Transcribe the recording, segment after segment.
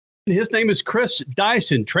His name is Chris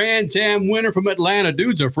Dyson, Trans Am winner from Atlanta.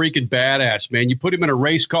 Dude's a freaking badass, man. You put him in a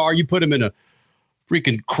race car, you put him in a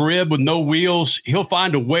freaking crib with no wheels, he'll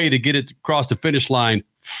find a way to get it across the finish line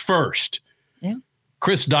first. Yeah.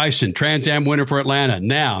 Chris Dyson, Trans Am winner for Atlanta,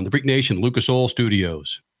 now in the Freak Nation Lucas Oil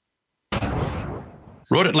Studios.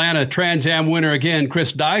 Road Atlanta Trans Am winner again,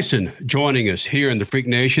 Chris Dyson, joining us here in the Freak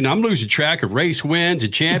Nation. I'm losing track of race wins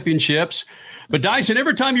and championships. But Dyson,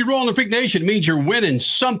 every time you roll in the Freak Nation, it means you're winning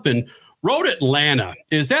something. Road Atlanta,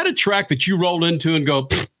 is that a track that you roll into and go,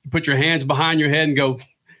 put your hands behind your head and go,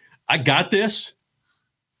 I got this?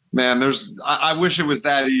 Man, I wish it was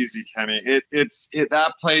that easy, Kenny. It's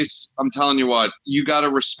that place. I'm telling you what, you got to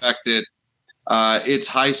respect it. It's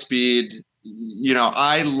high speed. You know,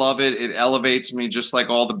 I love it. It elevates me just like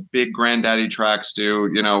all the big granddaddy tracks do.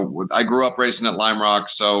 You know, I grew up racing at Lime Rock,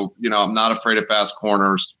 so, you know, I'm not afraid of fast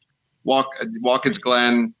corners. Watkins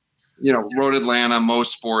Glen, you know, Road Atlanta,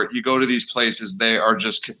 Most Sport. You go to these places, they are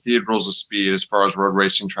just cathedrals of speed as far as road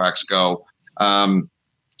racing tracks go.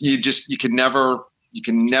 You can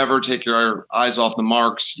never take your eyes off the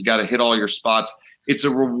marks. You got to hit all your spots. It's a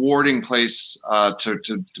rewarding place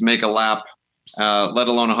to make a lap, let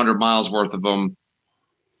alone 100 miles worth of them.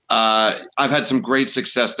 I've had some great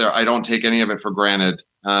success there. I don't take any of it for granted,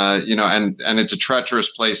 you know, and it's a treacherous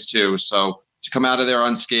place too. So to come out of there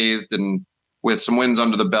unscathed and with some wins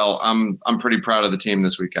under the belt, I'm pretty proud of the team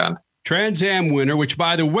this weekend. Trans Am winner, which,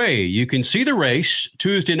 by the way, you can see the race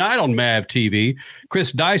Tuesday night on MAV TV.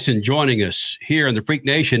 Chris Dyson joining us here in the Freak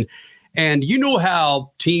Nation. And you know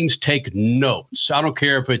how teams take notes. I don't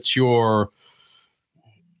care if it's your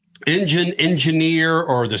engineer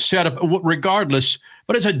or the setup, regardless.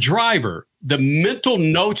 But as a driver, the mental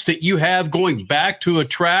notes that you have going back to a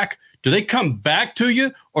track, do they come back to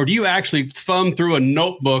you? Or do you actually thumb through a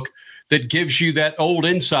notebook that gives you that old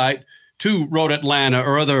insight to Road Atlanta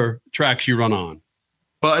or other tracks you run on?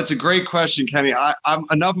 Well, it's a great question, Kenny. I'm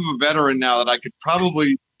enough of a veteran now that I could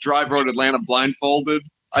probably drive Road Atlanta blindfolded.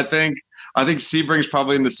 I think Sebring's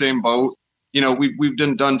probably in the same boat. You know, we've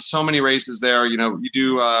done so many races there. You know, you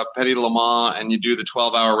do Petit Le Mans and you do the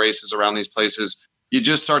 12-hour races around these places. You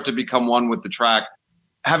just start to become one with the track.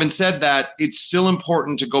 Having said that, it's still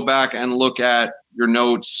important to go back and look at your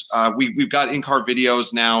notes. We've got in-car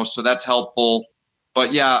videos now, so that's helpful.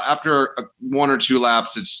 But yeah, after one or two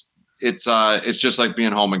laps, it's just like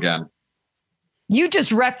being home again. You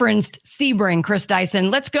just referenced Sebring, Chris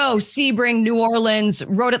Dyson. Let's go Sebring, New Orleans,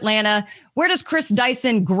 Road Atlanta. Where does Chris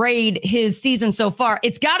Dyson grade his season so far?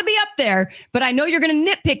 It's got to be up there, but I know you're going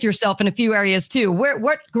to nitpick yourself in a few areas too.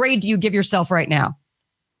 What grade do you give yourself right now?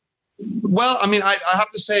 Well, I mean, I have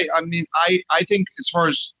to say, I mean, I think as far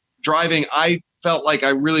as driving, I felt like I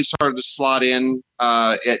really started to slot in,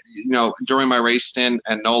 during my race stint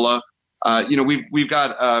at NOLA. We've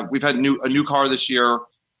had a new car this year.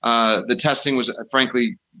 The testing was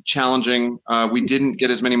frankly challenging. We didn't get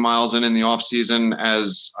as many miles in the off season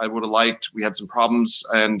as I would have liked. We had some problems,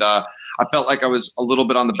 and I felt like I was a little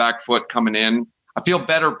bit on the back foot coming in. I feel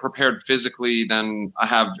better prepared physically than I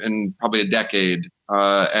have in probably a decade.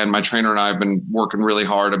 And my trainer and I have been working really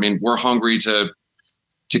hard. I mean, we're hungry to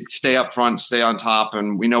stay up front, stay on top,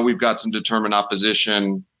 and we know we've got some determined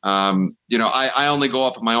opposition. I only go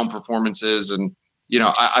off of my own performances, and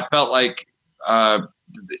I felt like at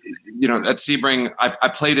Sebring, I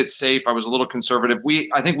played it safe. I was a little conservative.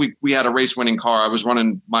 I think we had a race winning car. I was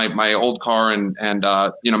running my old car, and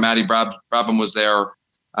Matty Brabham was there,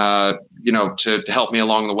 to help me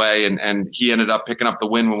along the way, and he ended up picking up the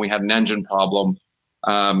win when we had an engine problem.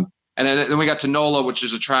 And then we got to NOLA, which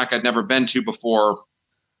is a track I'd never been to before.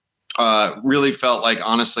 Really felt like,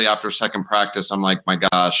 honestly, after second practice, I'm like, my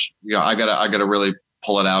gosh, I gotta really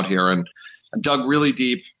pull it out here. And I dug really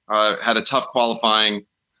deep, had a tough qualifying.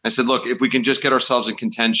 I said, look, if we can just get ourselves in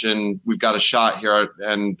contention, we've got a shot here.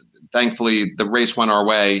 And thankfully the race went our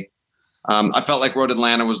way. I felt like Road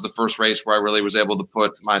Atlanta was the first race where I really was able to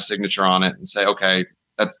put my signature on it and say, okay,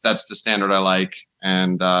 that's the standard I like.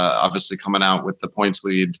 And obviously coming out with the points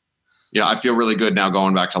lead, I feel really good now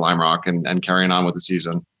going back to Lime Rock and carrying on with the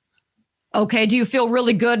season. Okay. Do you feel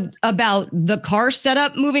really good about the car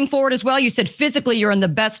setup moving forward as well? You said physically you're in the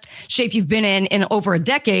best shape you've been in over a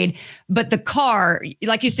decade, but the car,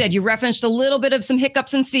 like you said, you referenced a little bit of some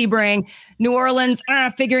hiccups in Sebring, New Orleans,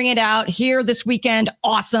 figuring it out here this weekend.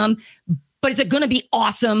 Awesome. But is it going to be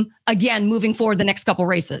awesome again, moving forward the next couple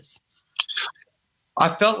races? I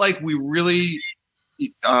felt like we really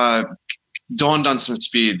dawned on some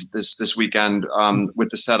speed this weekend with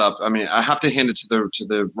the setup. I mean, I have to hand it to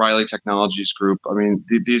the Riley Technologies group. I mean,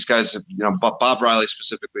 these guys have, Bob Riley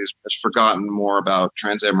specifically has forgotten more about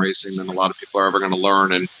Trans Am racing than a lot of people are ever going to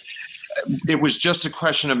learn. And it was just a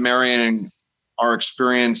question of marrying our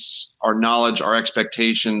experience, our knowledge, our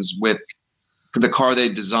expectations with the car they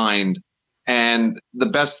designed. And the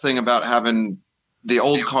best thing about having the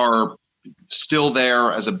old car still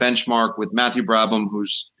there as a benchmark with Matthew Brabham,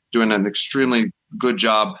 who's doing an extremely good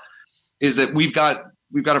job, is that we've got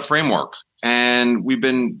a framework, and we've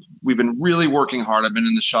been really working hard. I've been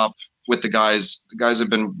in the shop with the guys. The guys have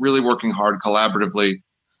been really working hard collaboratively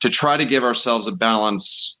to try to give ourselves a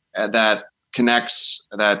balance that connects,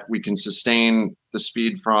 that we can sustain the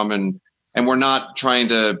speed from, and we're not trying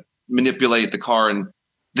to manipulate the car. And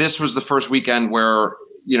this was the first weekend where,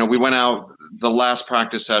 we went out the last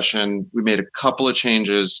practice session, we made a couple of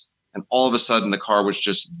changes, and all of a sudden the car was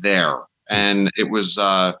just there. And it was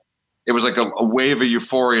like a wave of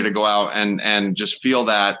euphoria to go out and just feel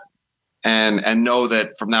that and know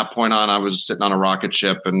that from that point on I was sitting on a rocket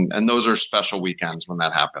ship, and those are special weekends when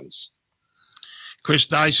that happens. Chris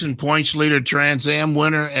Dyson, points leader, Trans Am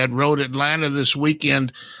winner at Road Atlanta this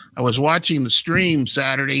weekend. I was watching the stream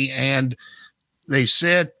Saturday, and they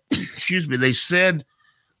said, they said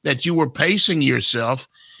that you were pacing yourself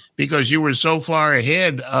because you were so far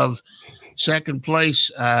ahead of second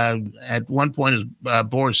place at one point, as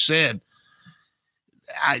Boris said.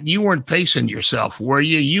 You weren't pacing yourself, were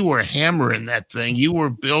you? You were hammering that thing. You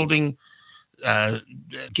were building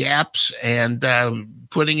gaps and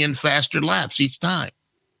putting in faster laps each time.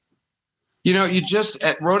 You just,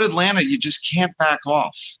 at Road Atlanta, you just can't back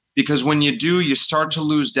off, because when you do, you start to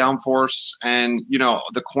lose downforce, and,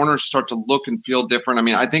 the corners start to look and feel different. I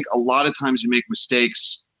mean, I think a lot of times you make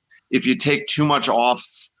mistakes if you take too much off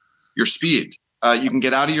your speed. You can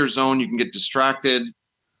get out of your zone, you can get distracted,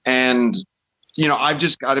 and I've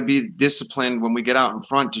just got to be disciplined when we get out in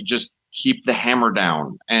front to just keep the hammer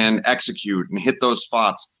down and execute and hit those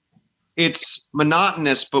spots. It's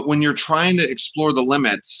monotonous, but when you're trying to explore the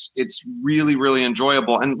limits, it's really, really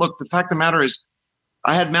enjoyable. And look, the fact of the matter is,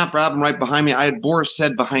 I had Matt Brabham right behind me. I had Boris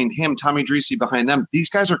Said behind him, Tommy Dreese behind them. These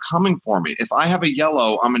guys are coming for me. If I have a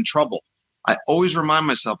yellow, I'm in trouble. I always remind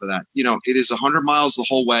myself of that. It is 100 miles the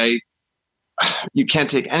whole way. You can't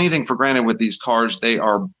take anything for granted with these cars. They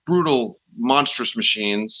are brutal, monstrous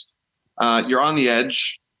machines. You're on the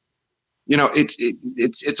edge.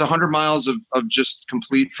 It's 100 miles of just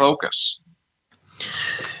complete focus.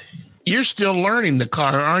 You're still learning the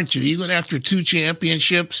car, aren't you? Even after 2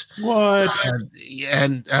 championships. What?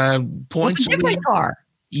 And points. It's a different car.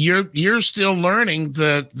 You're still learning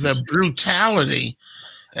the brutality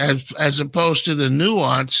as opposed to the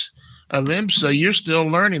nuance of IMSA. You're still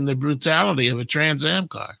learning the brutality of a Trans Am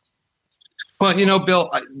car. Well, Bill,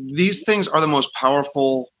 these things are the most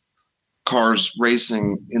powerful cars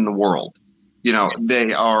racing in the world.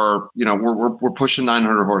 They are, we're pushing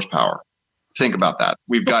 900 horsepower. Think about that.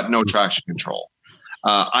 We've got no traction control.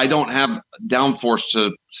 I don't have downforce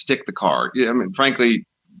to stick the car. I mean, frankly,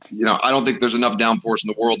 I don't think there's enough downforce in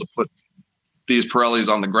the world to put these Pirellis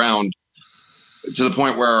on the ground to the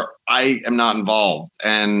point where I am not involved.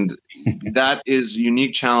 And that is a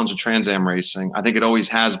unique challenge of Trans Am racing. I think it always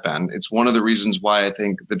has been. It's one of the reasons why I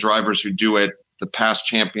think the drivers who do it, the past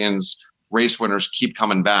champions, race winners, keep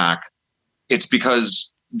coming back. It's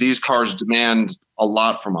because these cars demand a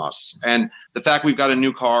lot from us. And the fact we've got a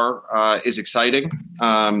new car is exciting.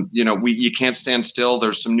 You can't stand still.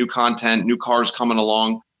 There's some new content, new cars coming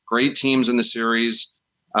along, great teams in the series.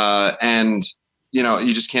 And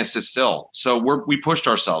you just can't sit still. So we pushed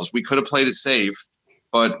ourselves. We could have played it safe,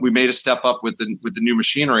 but we made a step up with the new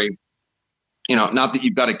machinery. Not that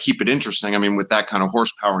you've got to keep it interesting. I mean, with that kind of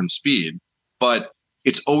horsepower and speed, but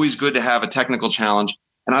it's always good to have a technical challenge.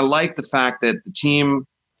 And I like the fact that the team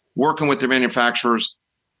working with the manufacturers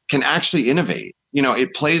can actually innovate.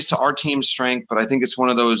 It plays to our team's strength, but I think it's one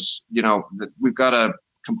of those, that we've got a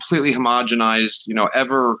completely homogenized,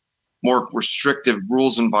 ever more restrictive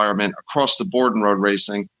rules environment across the board in road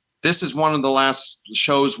racing. This is one of the last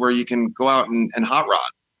shows where you can go out and hot rod.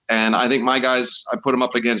 And I think my guys, I put them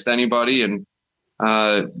up against anybody, and,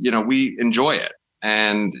 we enjoy it.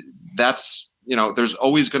 And that's, there's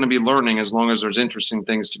always going to be learning as long as there's interesting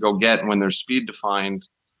things to go get. And when there's speed defined,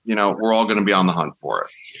 we're all going to be on the hunt for it.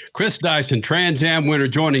 Chris Dyson, Trans Am winner,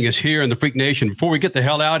 joining us here in the Freak Nation. Before we get the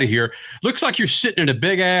hell out of here, looks like you're sitting in a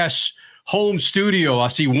big ass home studio. I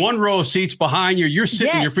see 1 row of seats behind you. You're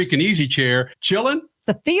sitting in your freaking easy chair, chilling. It's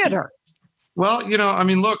a theater. Well,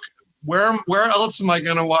 look, where else am I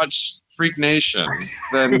going to watch Freak Nation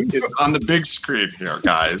than on the big screen here,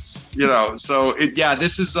 guys? So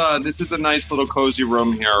this is a nice little cozy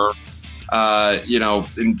room here.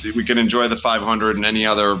 And we can enjoy the 500 and any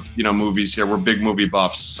other, movies here. We're big movie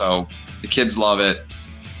buffs, so the kids love it.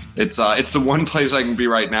 It's the one place I can be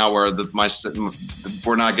right now where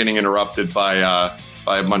we're not getting interrupted by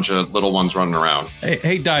a bunch of little ones running around.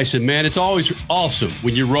 Hey, Dyson, man, it's always awesome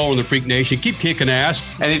when you roll in the Freak Nation. Keep kicking ass.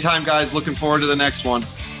 Anytime, guys. Looking forward to the next one.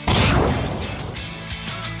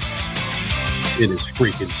 In his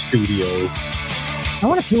freaking studio. I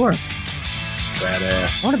want a tour.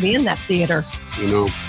 Badass. I want to be in that theater. You know,